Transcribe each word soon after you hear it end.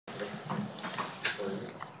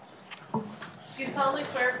Do you solemnly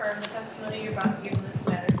swear or affirm the testimony you're about to give in this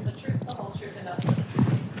matter is the truth, the whole truth, and nothing but the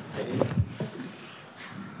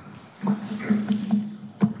truth?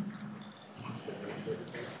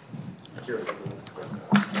 I do.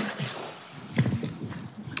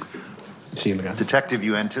 See him again. Detective,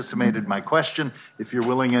 you anticipated my question. If you're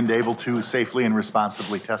willing and able to safely and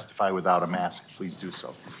responsibly testify without a mask, please do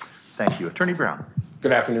so. Thank you. Attorney Brown.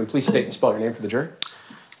 Good afternoon. Please state and spell your name for the jury.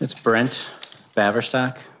 It's Brent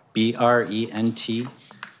Baverstock, B-R-E-N-T,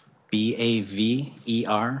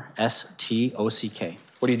 B-A-V-E-R-S-T-O-C-K.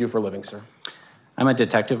 What do you do for a living, sir? I'm a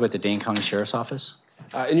detective with the Dane County Sheriff's Office.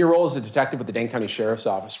 In your role as a detective with the Dane County Sheriff's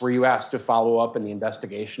Office, were you asked to follow up in the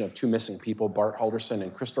investigation of two missing people, Bart Halderson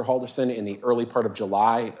and Krista Halderson, in the early part of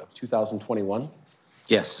July of 2021?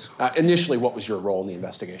 Yes. Initially, what was your role in the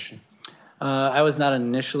investigation? I was not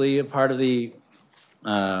initially a part of the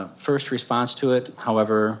first response to it.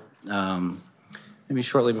 However, maybe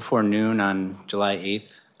shortly before noon on July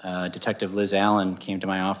 8th, Detective Liz Allen came to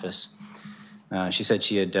my office. She said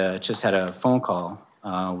she had just had a phone call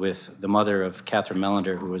with the mother of Catherine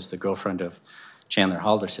Melander, who was the girlfriend of Chandler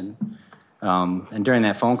Halderson. And during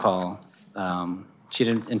that phone call, she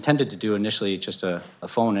intended to do initially just a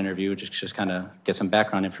phone interview, just kind of get some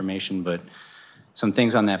background information, but some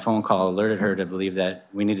things on that phone call alerted her to believe that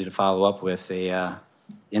we needed to follow up with a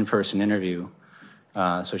in-person interview.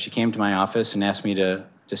 So she came to my office and asked me to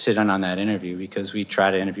sit in on that interview, because we try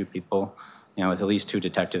to interview people, you know, with at least two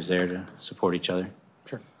detectives there to support each other.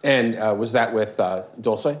 Sure. And was that with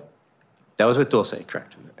Dulce? That was with Dulce,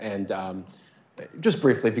 correct. And just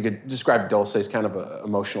briefly, if you could describe Dulce's kind of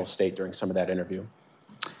emotional state during some of that interview.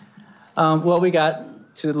 Well, we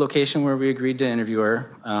got to the location where we agreed to interview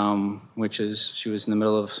her, which is she was in the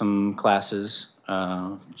middle of some classes,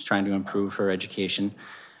 trying to improve her education.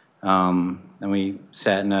 And we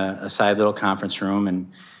sat in a side little conference room,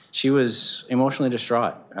 and she was emotionally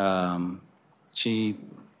distraught. She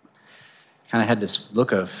kind of had this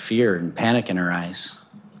look of fear and panic in her eyes.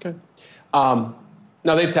 Okay. Now,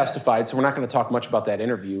 they've testified, so we're not going to talk much about that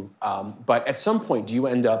interview. But at some point, do you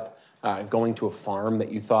end up going to a farm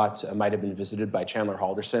that you thought might have been visited by Chandler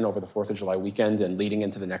Halderson over the 4th of July weekend and leading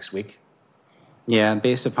into the next week? Yeah,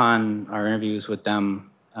 based upon our interviews with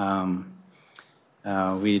them,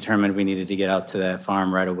 we determined we needed to get out to that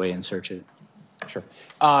farm right away and search it. Sure.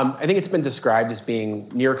 I think it's been described as being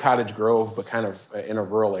near Cottage Grove, but kind of in a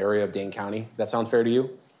rural area of Dane County. That sound fair to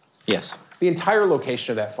you? Yes. The entire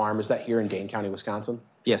location of that farm, is that here in Dane County, Wisconsin?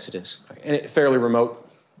 Yes, it is. And it fairly remote?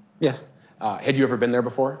 Yeah. Had you ever been there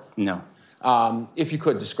before? No. If you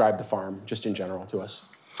could describe the farm, just in general, to us.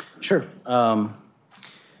 Sure. Well,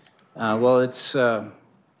 it's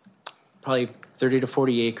probably 30 to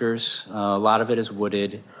 40 acres. A lot of it is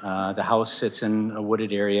wooded. The house sits in a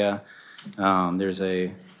wooded area. There's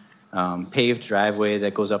a paved driveway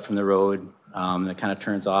that goes up from the road that kind of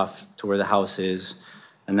turns off to where the house is.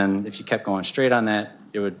 And then if you kept going straight on that,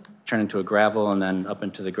 it would turn into a gravel, and then up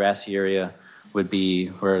into the grassy area would be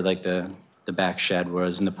where like the back shed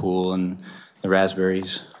was, and the pool and the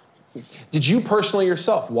raspberries. Did you personally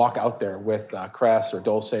yourself walk out there with Cress or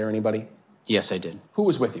Dulce or anybody? Yes, I did. Who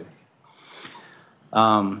was with you?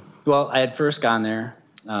 Well, I had first gone there,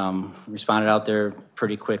 responded out there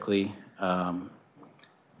pretty quickly.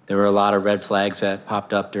 There were a lot of red flags that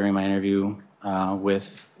popped up during my interview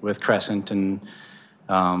with Crescent, and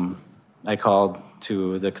I called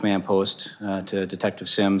to the command post to Detective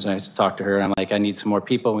Sims, and I talked to her, and I'm like, I need some more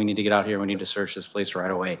people. We need to get out here. We need to search this place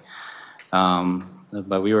right away.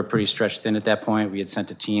 But we were pretty stretched thin at that point. We had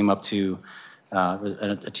sent a team up to,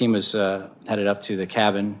 a team was headed up to the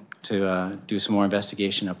cabin to do some more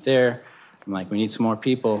investigation up there. I'm like, we need some more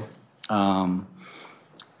people.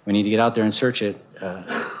 We need to get out there and search it.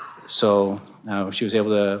 So she was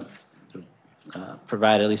able to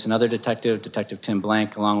provide at least another detective, Detective Tim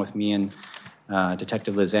Blank, along with me and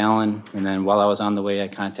Detective Liz Allen. And then while I was on the way, I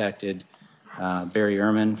contacted Barry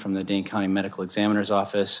Ehrman from the Dane County Medical Examiner's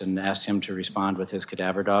Office and asked him to respond with his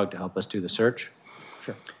cadaver dog to help us do the search.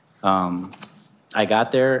 Sure. I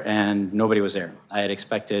got there and nobody was there. I had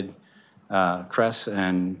expected Cress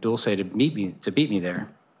and Dulce to beat me there.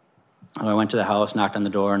 I went to the house, knocked on the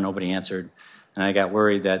door, and nobody answered. And I got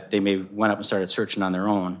worried that they maybe went up and started searching on their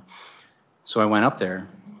own. So I went up there.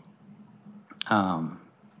 I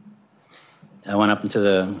went up into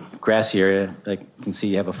the grassy area. Like you can see,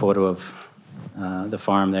 you have a photo of the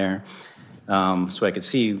farm there. So I could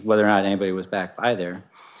see whether or not anybody was back by there.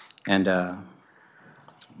 And,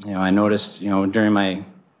 you know, I noticed, you know, during my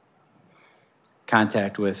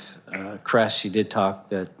contact with Cress, she did talk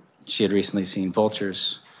that she had recently seen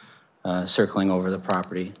vultures circling over the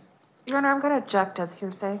property. Your Honor, I'm going to object as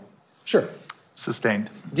hearsay. Sure. Sustained.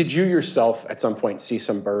 Did you yourself at some point see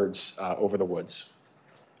some birds over the woods?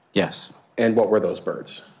 Yes. And what were those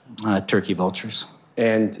birds? Turkey vultures.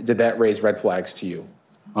 And did that raise red flags to you?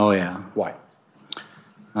 Oh, yeah. Why?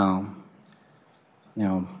 You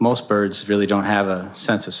know, most birds really don't have a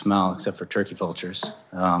sense of smell except for turkey vultures.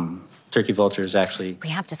 Turkey vultures actually... We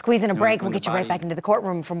have to squeeze in a break. We'll when get the you right body- back into the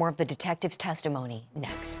courtroom for more of the detective's testimony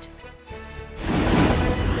next.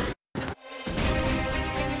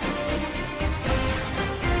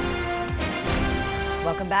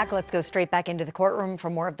 Welcome back. Let's go straight back into the courtroom for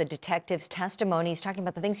more of the detective's testimony. He's talking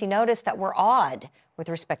about the things he noticed that were odd with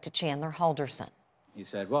respect to Chandler Halderson. He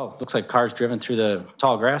said, well, looks like cars driven through the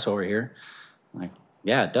tall grass over here. I'm like,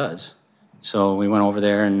 yeah, it does. So we went over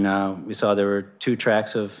there and we saw there were 2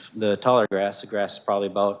 tracks of the taller grass. The grass is probably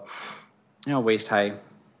about, waist high.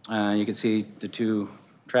 You can see the 2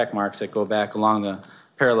 track marks that go back along the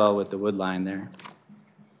parallel with the wood line there.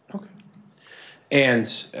 Okay.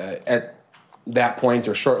 And at that point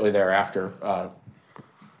or shortly thereafter,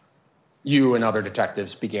 you and other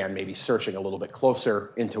detectives began maybe searching a little bit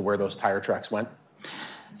closer into where those tire tracks went?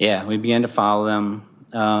 Yeah, we began to follow them.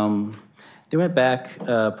 They went back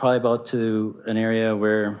probably about to an area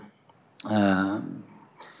where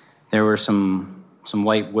there were some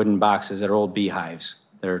white wooden boxes that are old beehives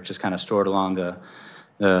that are just kind of stored along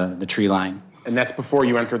the tree line. And that's before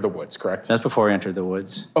you entered the woods, correct? That's before I entered the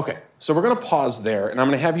woods. Okay, so we're going to pause there, and I'm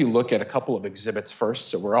going to have you look at a couple of exhibits first,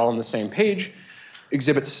 so we're all on the same page.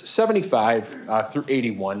 Exhibits 75 through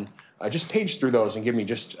 81. Just page through those and give me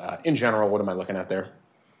just, in general, what am I looking at there?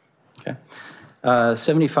 Okay.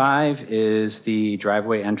 75 is the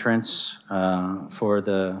driveway entrance for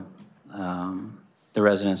the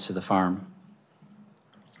residence to the farm.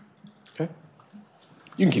 Okay.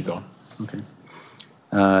 You can keep going. Okay.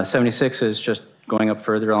 76 is just going up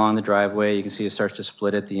further along the driveway. You can see it starts to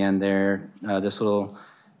split at the end there. This little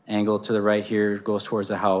angle to the right here goes towards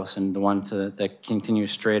the house, and the one that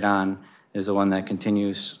continues straight on is the one that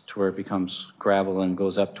continues to where it becomes gravel and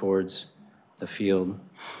goes up towards the field.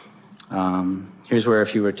 Here's where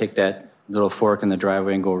if you were to take that little fork in the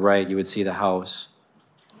driveway and go right, you would see the house.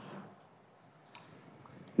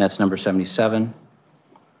 That's number 77.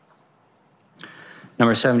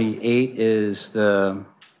 Number 78 is the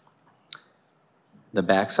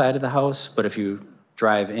back side of the house, but if you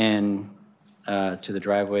drive in to the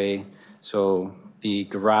driveway, so the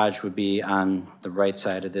garage would be on the right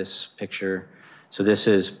side of this picture. So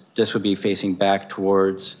this would be facing back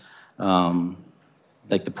towards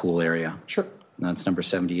like the pool area. Sure. That's number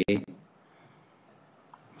 78.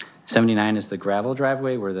 79 is the gravel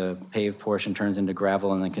driveway where the paved portion turns into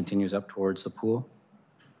gravel and then continues up towards the pool.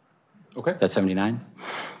 Okay. That's 79.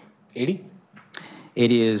 80?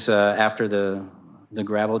 80 is after the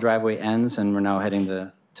gravel driveway ends, and we're now heading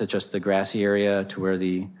to just the grassy area to where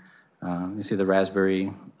you see the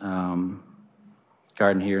raspberry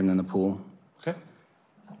garden here and then the pool. Okay.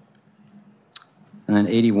 And then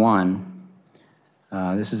 81,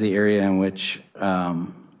 this is the area in which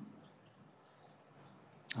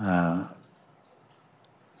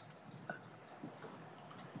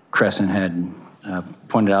Crescent had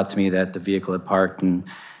pointed out to me that the vehicle had parked, and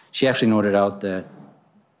she actually noted out that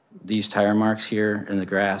these tire marks here in the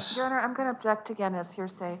grass. Your Honor, I'm going to object again as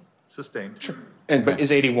hearsay. Sustained. Sure. And but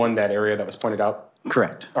is 81 that area that was pointed out?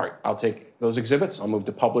 Correct. All right, I'll take those exhibits. I'll move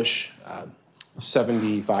to publish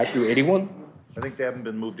 75 through 81. I think they haven't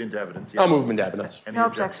been moved into evidence yet. I'll move them into evidence. Any No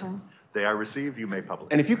objection? objection. They are received. You may publish.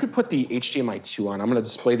 And if you could put the HDMI 2 on, I'm going to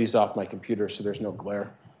display these off my computer so there's no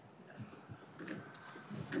glare.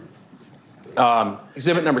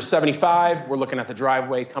 Exhibit number 75, we're looking at the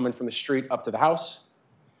driveway coming from the street up to the house.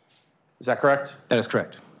 Is that correct? That is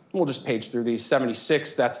correct. We'll just page through these.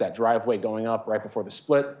 76, that's that driveway going up right before the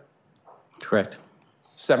split. Correct.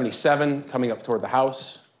 77, coming up toward the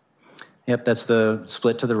house. Yep, that's the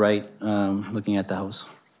split to the right, looking at the house.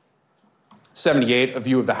 78, a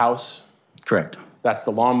view of the house. Correct. That's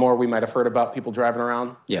the lawnmower we might have heard about, people driving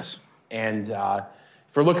around. Yes. And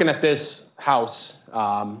if we're looking at this house,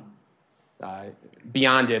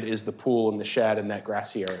 beyond it is the pool and the shed and that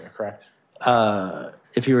grassy area, correct?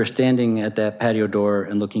 If you were standing at that patio door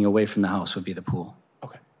and looking away from the house would be the pool.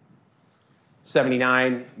 Okay.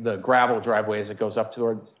 79, the gravel driveway as it goes up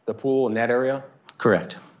towards the pool in that area.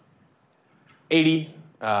 Correct. 80,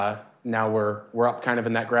 now we're up kind of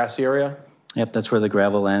in that grassy area. Yep, that's where the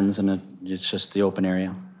gravel ends, and it's just the open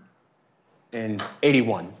area. And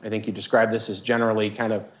 81, I think you described this as generally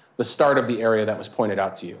kind of the start of the area that was pointed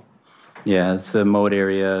out to you. Yeah, it's the mowed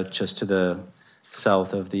area just to the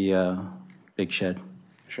south of the big shed.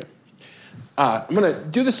 Sure. I'm going to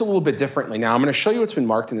do this a little bit differently now. I'm going to show you what's been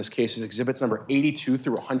marked in this case as exhibits number 82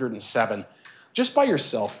 through 107. Just by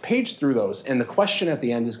yourself, page through those, and the question at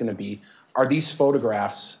the end is going to be, are these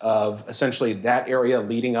photographs of essentially that area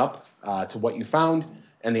leading up to what you found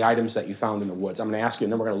and the items that you found in the woods? I'm going to ask you,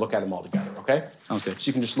 and then we're going to look at them all together, okay? Okay. So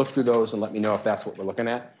you can just look through those and let me know if that's what we're looking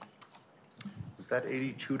at. Is that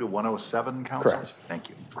 82 to 107, Counsel? Correct. Thank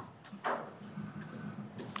you.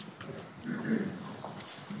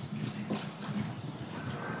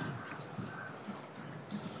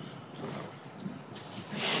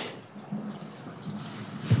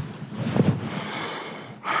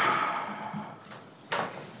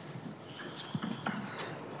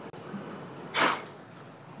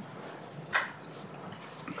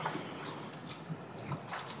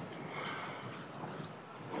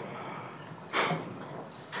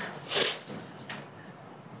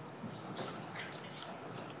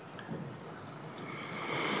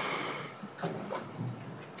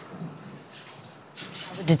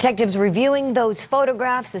 Detectives reviewing those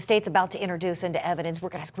photographs the state's about to introduce into evidence. We're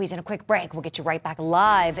going to squeeze in a quick break. We'll get you right back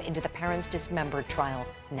live into the parents' dismembered trial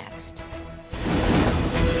next.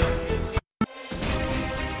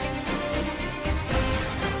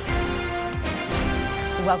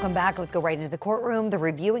 Welcome back. Let's go right into the courtroom. They're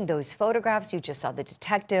reviewing those photographs you just saw the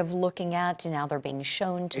detective looking at, and now they're being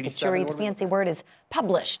shown to the jury. The fancy word is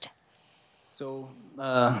published. So,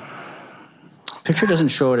 picture doesn't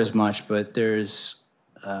show it as much, but there's,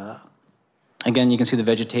 again, you can see the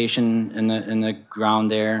vegetation in the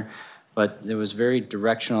ground there, but it was very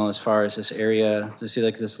directional as far as this area. To see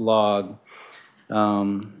like this log,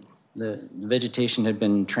 the vegetation had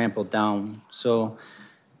been trampled down. So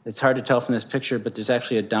it's hard to tell from this picture, but there's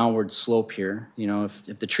actually a downward slope here. You know,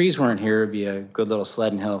 if the trees weren't here, it'd be a good little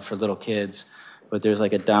sledding hill for little kids. But there's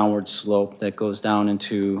like a downward slope that goes down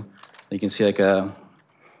into, you can see like a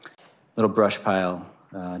little brush pile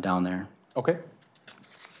down there. Okay.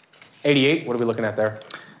 88, what are we looking at there?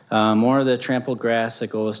 More of the trampled grass that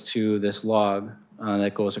goes to this log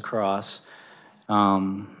that goes across.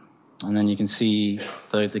 And then you can see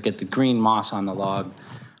they get the green moss on the log,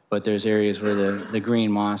 but there's areas where the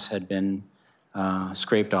green moss had been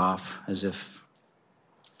scraped off as if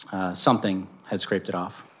something had scraped it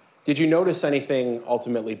off. Did you notice anything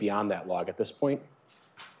ultimately beyond that log at this point?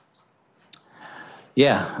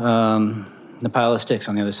 Yeah, the pile of sticks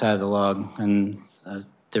on the other side of the log, and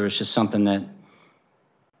there was just something that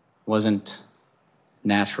wasn't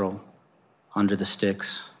natural under the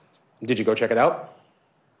sticks. Did you go check it out?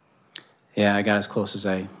 Yeah, I got as close as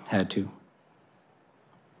I had to.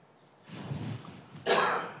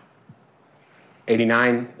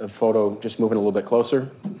 89, a photo just moving a little bit closer.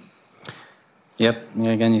 Yep,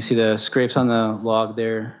 yeah, again, you see the scrapes on the log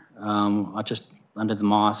there, just under the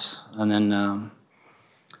moss, and then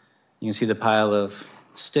you can see the pile of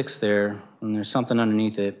sticks there, and there's something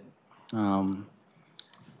underneath it.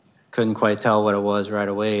 Couldn't quite tell what it was right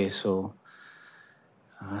away, so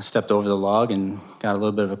I stepped over the log and got a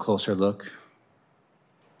little bit of a closer look.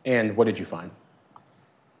 And what did you find?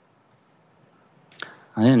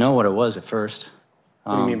 I didn't know what it was at first.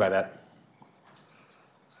 What do you mean by that?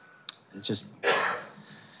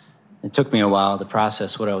 It took me a while to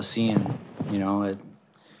process what I was seeing, you know.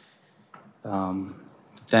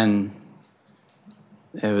 Then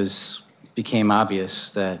it became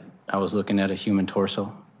obvious that I was looking at a human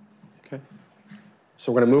torso. Okay.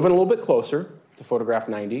 So we're going to move in a little bit closer to photograph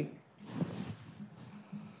 90.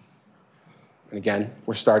 And again,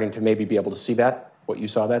 we're starting to maybe be able to see that, what you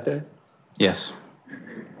saw that day? Yes.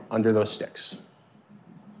 Under those sticks.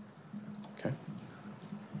 Okay.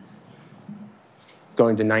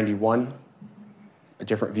 Going to 91, a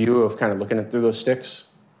different view of kind of looking through those sticks.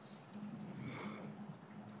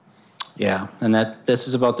 Yeah, and this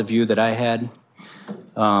is about the view that I had.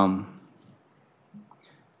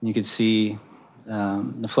 You could see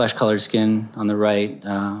the flesh-colored skin on the right,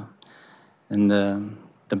 and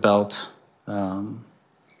the belt and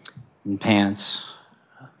pants,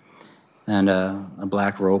 and a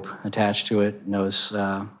black rope attached to it.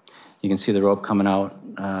 And you can see the rope coming out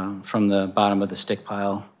from the bottom of the stick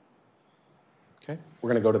pile. Okay,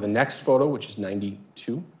 we're going to go to the next photo, which is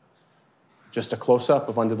 92. Just a close-up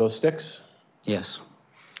of under those sticks. Yes.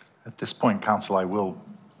 At this point, counsel, I will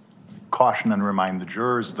caution and remind the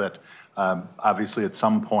jurors that obviously at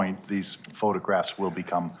some point these photographs will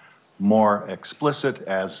become more explicit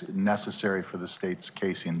as necessary for the state's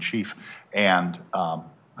case in chief. And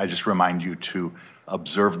I just remind you to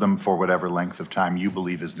observe them for whatever length of time you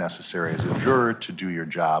believe is necessary as a juror to do your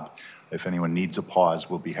job. If anyone needs a pause,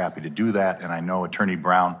 we'll be happy to do that. And I know Attorney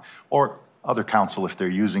Brown or Other counsel, if they're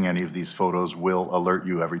using any of these photos, will alert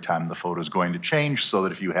you every time the photo is going to change, so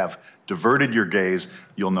that if you have diverted your gaze,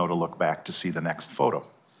 you'll know to look back to see the next photo.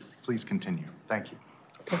 Please continue. Thank you.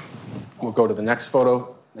 Okay. We'll go to the next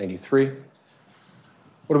photo, 93.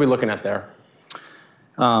 What are we looking at there?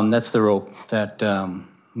 That's the rope that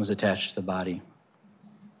was attached to the body.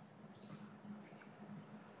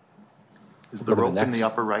 Is the rope in the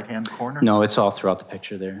upper right-hand corner? No, it's all throughout the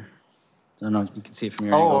picture there. I don't know if you can see it from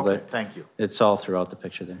your angle, okay. but Thank you. it's all throughout the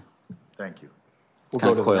picture there. Thank you. We'll Kind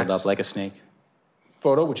go of to the coiled next up like a snake.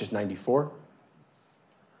 photo, which is 94.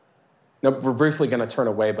 Now, we're briefly going to turn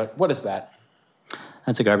away, but what is that?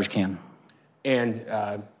 That's a garbage can. And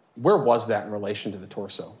where was that in relation to the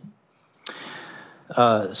torso?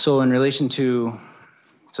 So in relation to,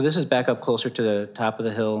 so this is back up closer to the top of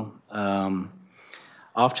the hill.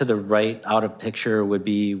 Off to the right, out of picture, would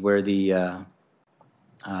be where the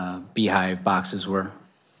beehive boxes were.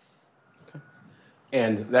 Okay.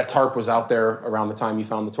 And that tarp was out there around the time you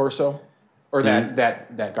found the torso? Or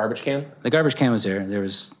that garbage can? The garbage can was there.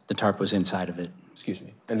 The tarp was inside of it. Excuse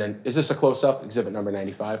me. And then, is this a close-up, exhibit number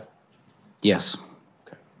 95? Yes.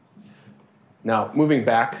 Okay. Now, moving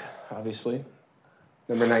back, obviously,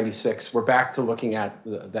 number 96, we're back to looking at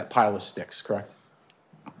that pile of sticks, correct?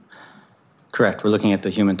 Correct. We're looking at the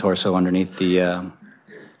human torso underneath the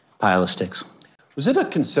pile of sticks. Was it a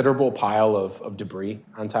considerable pile of debris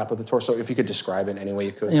on top of the torso, if you could describe it any way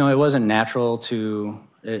you could? You know, it wasn't natural to,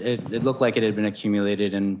 it looked like it had been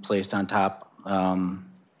accumulated and placed on top.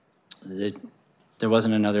 There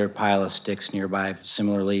wasn't another pile of sticks nearby.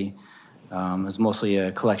 Similarly, it was mostly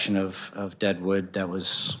a collection of dead wood that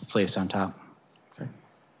was placed on top. Okay.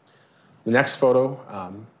 The next photo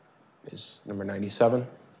is number 97.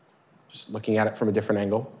 Just looking at it from a different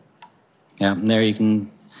angle. Yeah, and there you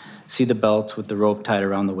can see the belt with the rope tied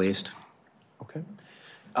around the waist. Okay.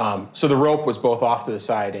 So the rope was both off to the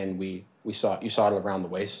side, and you saw it around the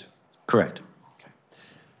waist. Correct.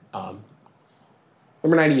 Okay.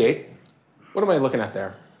 Number 98. What am I looking at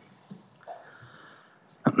there?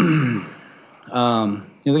 You're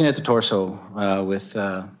looking at the torso with,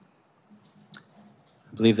 I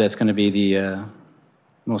believe that's going to be the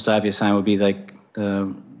most obvious sign would be like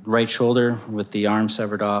the right shoulder with the arm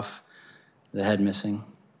severed off, the head missing.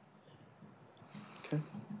 Okay.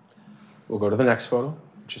 We'll go to the next photo,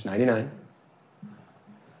 which is 99.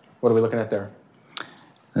 What are we looking at there?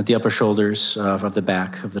 At the upper shoulders of the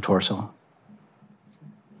back of the torso.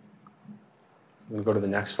 We're going to go to the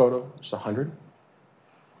next photo, which is 100.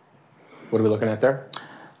 What are we looking at there?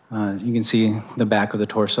 You can see the back of the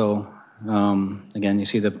torso. Again, you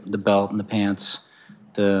see the belt and the pants,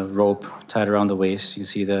 the rope tied around the waist. You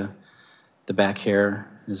see the back hair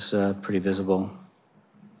is pretty visible.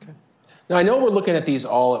 Okay. Now, I know we're looking at these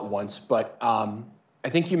all at once, but I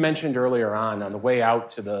think you mentioned earlier on the way out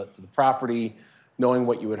to the property, knowing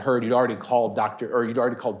what you had heard, you'd already called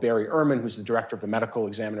Barry Ehrman, who's the director of the medical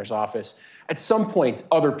examiner's office. At some point,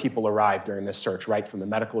 other people arrived during this search, right, from the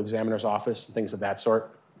medical examiner's office and things of that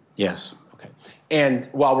sort? Yes. Okay. And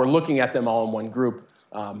while we're looking at them all in one group,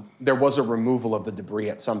 there was a removal of the debris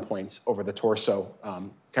at some points over the torso,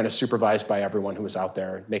 kind of supervised by everyone who was out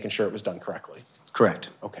there, making sure it was done correctly. Correct.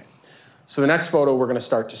 Okay. So the next photo, we're going to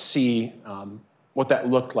start to see what that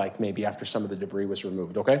looked like maybe after some of the debris was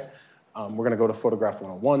removed, okay? We're going to go to photograph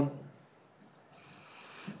 101.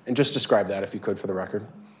 And just describe that, if you could, for the record.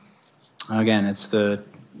 Again, it's the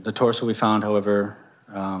torso we found, however,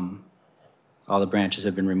 all the branches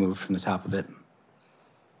have been removed from the top of it.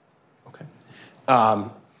 Okay.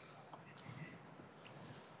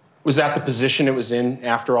 Was that the position it was in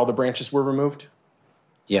after all the branches were removed?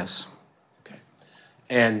 Yes. Okay.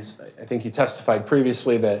 And I think you testified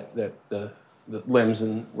previously that the limbs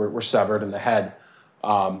were severed and the head.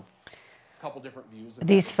 Couple different views.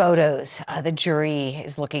 These photos the jury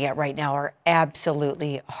is looking at right now are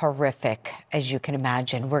absolutely horrific, as you can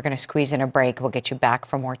imagine. We're going to squeeze in a break. We'll get you back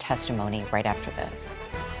for more testimony right after this.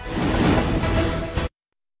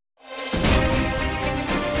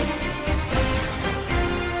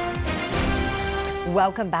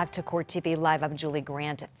 Welcome back to Court TV Live. I'm Julie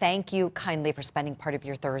Grant. Thank you kindly for spending part of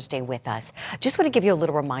your Thursday with us. Just want to give you a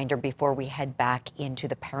little reminder before we head back into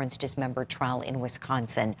the parents' dismembered trial in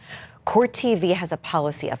Wisconsin. Court TV has a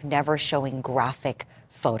policy of never showing graphic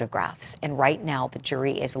photographs. And right now, the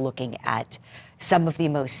jury is looking at some of the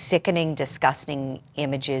most sickening, disgusting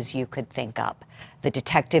images you could think of. The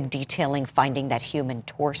detective detailing finding that human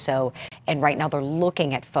torso. And right now, they're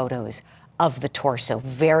looking at photos of the torso.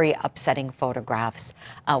 Very upsetting photographs.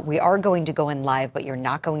 We are going to go in live, but you're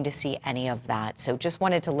not going to see any of that. So just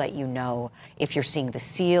wanted to let you know, if you're seeing the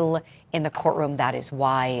seal in the courtroom, that is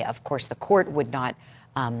why. Of course, the court would not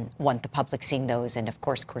want the public seeing those, and of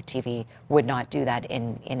course, Court TV would not do that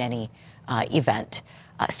in any event.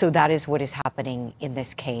 So that is what is happening in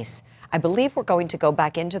this case. I believe we're going to go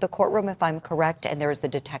back into the courtroom, if I'm correct, and there is the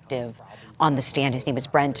detective on the stand. His name is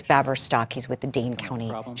Brent Baverstock. He's with the Dane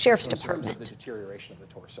County Sheriff's In terms of Department. the deterioration of the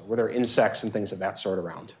torso, were there insects and things of that sort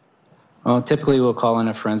around? Well, typically we'll call in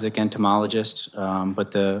a forensic entomologist,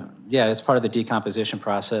 but it's part of the decomposition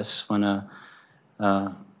process when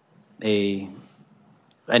any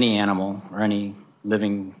animal or any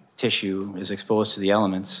living tissue is exposed to the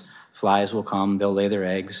elements. Flies will come, they'll lay their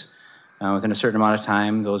eggs. Within a certain amount of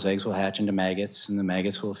time, those eggs will hatch into maggots, and the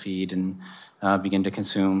maggots will feed and begin to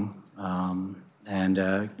consume and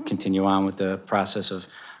continue on with the process of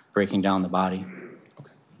breaking down the body.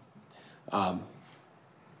 Okay.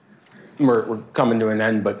 We're coming to an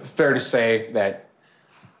end, but fair to say that,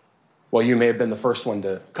 well, you may have been the first one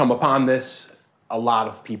to come upon this. A lot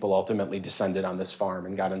of people ultimately descended on this farm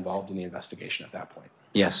and got involved in the investigation at that point.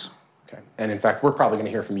 Yes. Okay. And in fact, we're probably going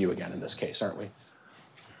to hear from you again in this case, aren't we?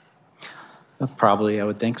 Probably, I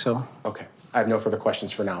would think so. Okay. I have no further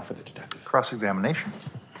questions for now for the detective. Cross-examination.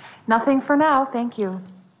 Nothing for now, thank you.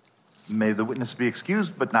 May the witness be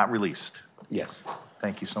excused but not released. Yes.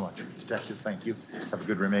 Thank you so much. Detective, thank you. Have a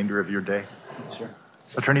good remainder of your day. Sure.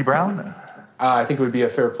 Attorney Brown? I think it would be a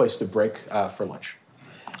fair place to break for lunch.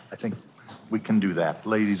 I think we can do that.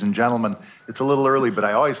 Ladies and gentlemen, it's a little early, but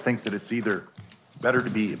I always think that it's either better to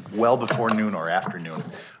be well before noon or afternoon.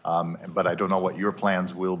 But I don't know what your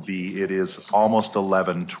plans will be. It is almost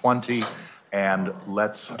 11:20, and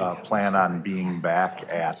let's plan on being back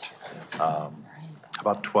at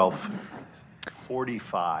about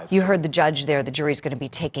 12:45. You heard the judge there. The jury's going to be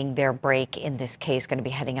taking their break in this case, going to be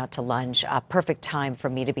heading out to lunch. Perfect time for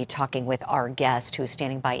me to be talking with our guest, who is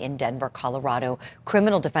standing by in Denver, Colorado.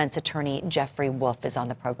 Criminal defense attorney Jeffrey Wolf is on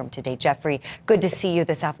the program today. Jeffrey, good to see you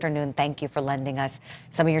this afternoon. Thank you for lending us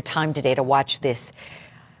some of your time today to watch this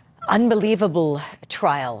unbelievable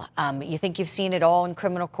trial. You think you've seen it all in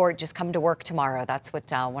criminal court, just come to work tomorrow. That's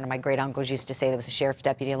what one of my great uncles used to say. That was a sheriff's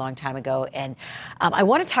deputy a long time ago. And I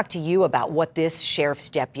want to talk to you about what this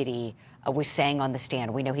sheriff's deputy was saying on the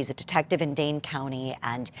stand. We know he's a detective in Dane County,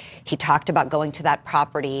 and he talked about going to that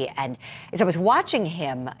property. And as I was watching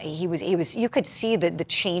him, he was you could see the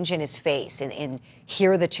change in his face and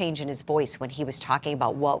hear the change in his voice when he was talking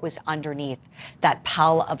about what was underneath that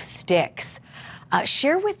pile of sticks.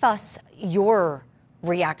 Share with us your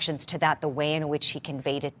reactions to that, the way in which he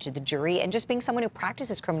conveyed it to the jury, and just being someone who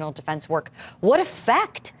practices criminal defense work, what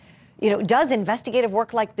effect, does investigative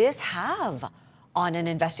work like this have on an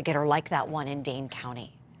investigator like that one in Dane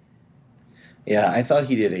County? Yeah, I thought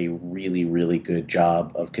he did a really, really good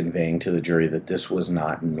job of conveying to the jury that this was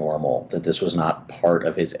not normal, that this was not part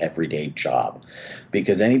of his everyday job.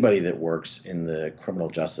 Because anybody that works in the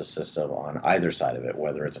criminal justice system on either side of it,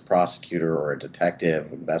 whether it's a prosecutor or a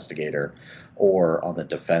detective, investigator, or on the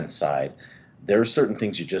defense side, there are certain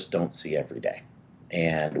things you just don't see every day.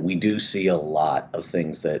 And we do see a lot of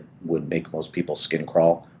things that would make most people's skin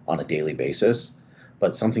crawl on a daily basis,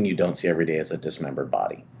 but something you don't see every day is a dismembered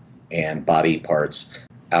body. And body parts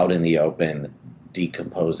out in the open,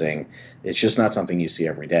 decomposing. It's just not something you see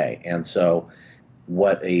every day. And so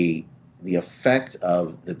the effect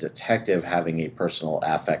of the detective having a personal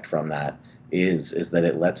affect from that is that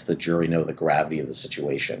it lets the jury know the gravity of the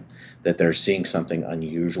situation, that they're seeing something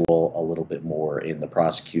unusual, a little bit more in the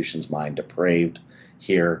prosecution's mind, depraved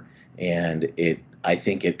here. And I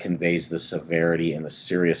think it conveys the severity and the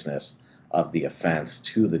seriousness of the offense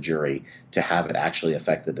to the jury to have it actually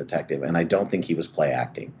affect the detective. And I don't think he was play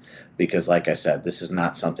acting, because like I said, this is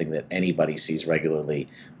not something that anybody sees regularly,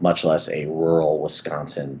 much less a rural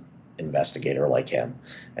Wisconsin investigator like him.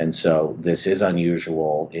 And so this is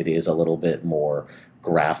unusual. It is a little bit more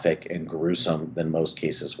graphic and gruesome than most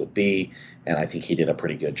cases would be. And I think he did a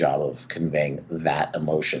pretty good job of conveying that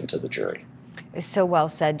emotion to the jury. So well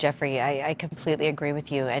said, Jeffrey. I completely agree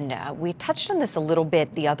with you. And we touched on this a little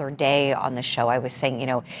bit the other day on the show. I was saying,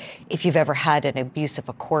 if you've ever had an abuse of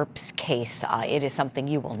a corpse case, it is something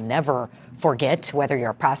you will never forget, whether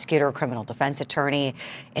you're a prosecutor, a criminal defense attorney,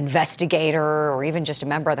 investigator, or even just a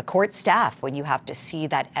member of the court staff, when you have to see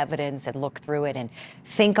that evidence and look through it and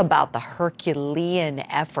think about the Herculean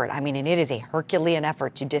effort. I mean, and it is a Herculean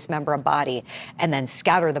effort to dismember a body and then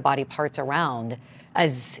scatter the body parts around.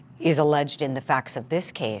 as is alleged in the facts of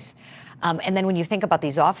this case. And then when you think about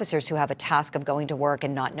these officers who have a task of going to work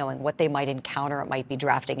and not knowing what they might encounter, it might be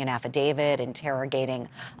drafting an affidavit, interrogating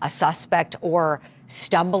a suspect, or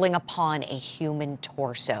stumbling upon a human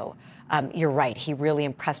torso. You're right, he really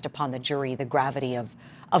impressed upon the jury the gravity of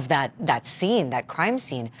that scene, that crime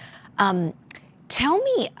scene. Tell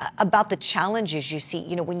me about the challenges you see,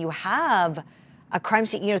 when you have a crime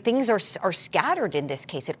scene, things are scattered in this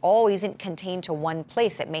case. It all isn't contained to one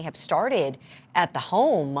place. It may have started at the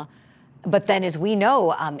home, but then, as we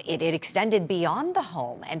know, it extended beyond the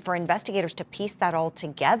home. And for investigators to piece that all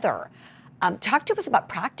together, talk to us about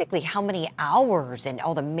practically how many hours and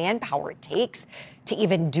all the manpower it takes to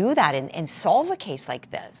even do that and solve a case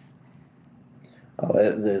like this. Oh,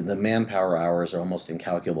 the manpower hours are almost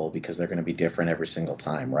incalculable because they're going to be different every single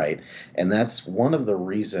time, right? And that's one of the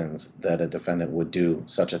reasons that a defendant would do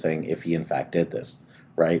such a thing if he in fact did this,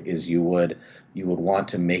 right? Is you would want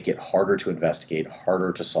to make it harder to investigate,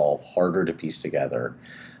 harder to solve, harder to piece together.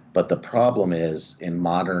 But the problem is, in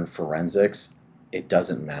modern forensics, it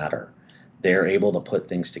doesn't matter. They're able to put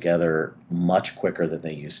things together much quicker than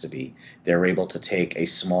they used to be. They're able to take a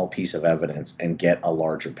small piece of evidence and get a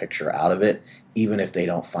larger picture out of it, even if they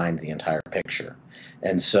don't find the entire picture.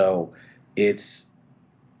 And so it's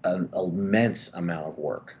an immense amount of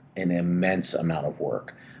work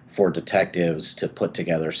for detectives to put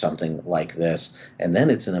together something like this. And then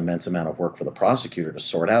it's an immense amount of work for the prosecutor to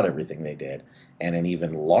sort out everything they did. And an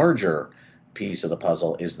even larger piece of the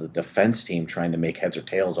puzzle is the defense team trying to make heads or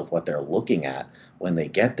tails of what they're looking at when they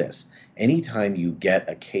get this. Anytime you get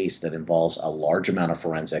a case that involves a large amount of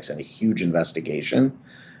forensics and a huge investigation,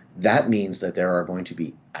 that means that there are going to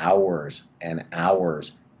be hours and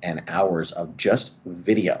hours and hours of just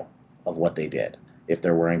video of what they did, if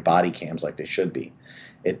they're wearing body cams like they should be.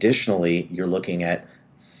 Additionally, you're looking at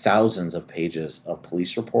thousands of pages of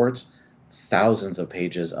police reports, thousands of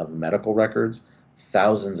pages of medical records,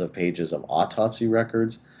 thousands of pages of autopsy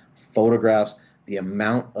records, photographs. The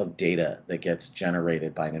amount of data that gets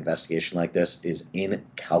generated by an investigation like this is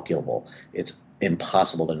incalculable. It's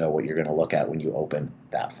impossible to know what you're going to look at when you open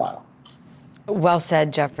that file. Well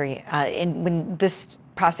said, Jeffrey. And when this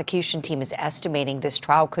prosecution team is estimating this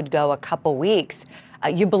trial could go a couple weeks,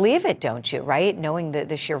 you believe it, don't you, right? Knowing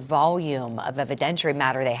the sheer volume of evidentiary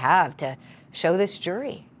matter they have to show this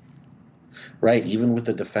jury. Right, even with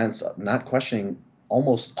the defense not questioning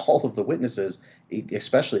almost all of the witnesses,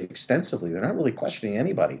 especially extensively. They're not really questioning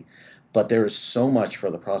anybody. But there is so much for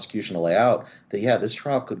the prosecution to lay out that, yeah, this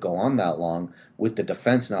trial could go on that long with the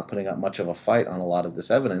defense not putting up much of a fight on a lot of this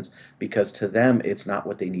evidence, because to them, it's not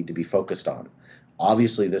what they need to be focused on.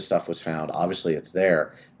 Obviously, this stuff was found. Obviously, it's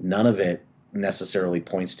there. None of it necessarily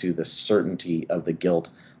points to the certainty of the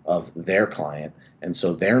guilt of their client. And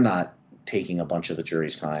so they're not taking a bunch of the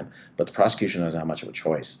jury's time, but the prosecution doesn't have much of a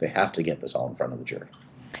choice. They have to get this all in front of the jury.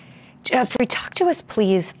 Jeffrey, talk to us,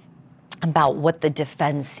 please, about what the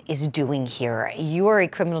defense is doing here. You are a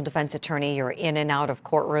criminal defense attorney. You're in and out of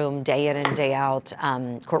courtroom day in and day out,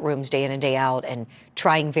 courtrooms day in and day out, and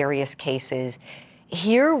trying various cases.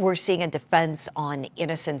 Here, we're seeing a defense on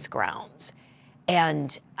innocence grounds.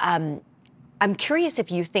 And I'm curious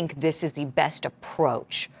if you think this is the best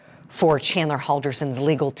approach for Chandler Halderson's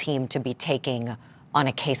legal team to be taking on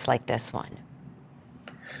a case like this one.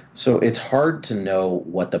 So it's hard to know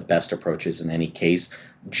what the best approach is in any case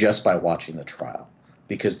just by watching the trial,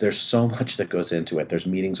 because there's so much that goes into it. There's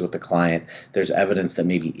meetings with the client. There's evidence that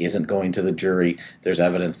maybe isn't going to the jury. There's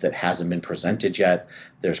evidence that hasn't been presented yet.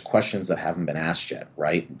 There's questions that haven't been asked yet,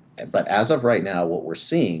 right? But as of right now, what we're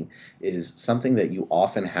seeing is something that you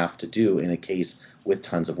often have to do in a case with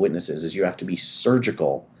tons of witnesses is you have to be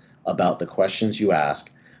surgical about the questions you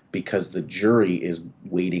ask, because the jury is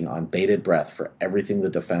waiting on bated breath for everything the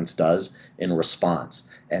defense does in response.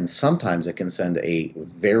 And sometimes it can send a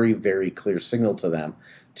very, very clear signal to them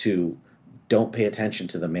to don't pay attention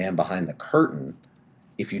to the man behind the curtain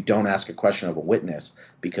if you don't ask a question of a witness,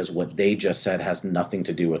 because what they just said has nothing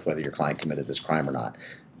to do with whether your client committed this crime or not.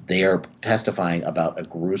 They are testifying about a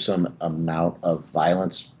gruesome amount of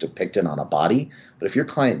violence depicted on a body. But if your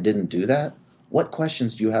client didn't do that, what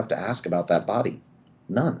questions do you have to ask about that body?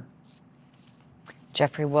 None.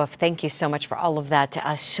 Jeffrey Wolf, thank you so much for all of that.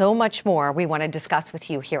 So much more we want to discuss with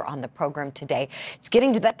you here on the program today. It's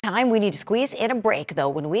getting to that time. We need to squeeze in a break, though.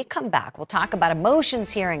 When we come back, we'll talk about a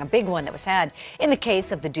motions hearing, a big one that was had in the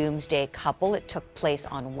case of the Doomsday couple. It took place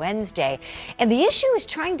on Wednesday. And the issue is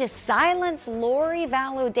trying to silence Lori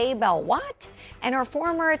Vallow Daybell. What? And her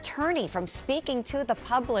former attorney from speaking to the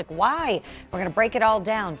public. Why? We're going to break it all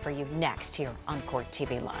down for you next here on Court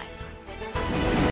TV Live.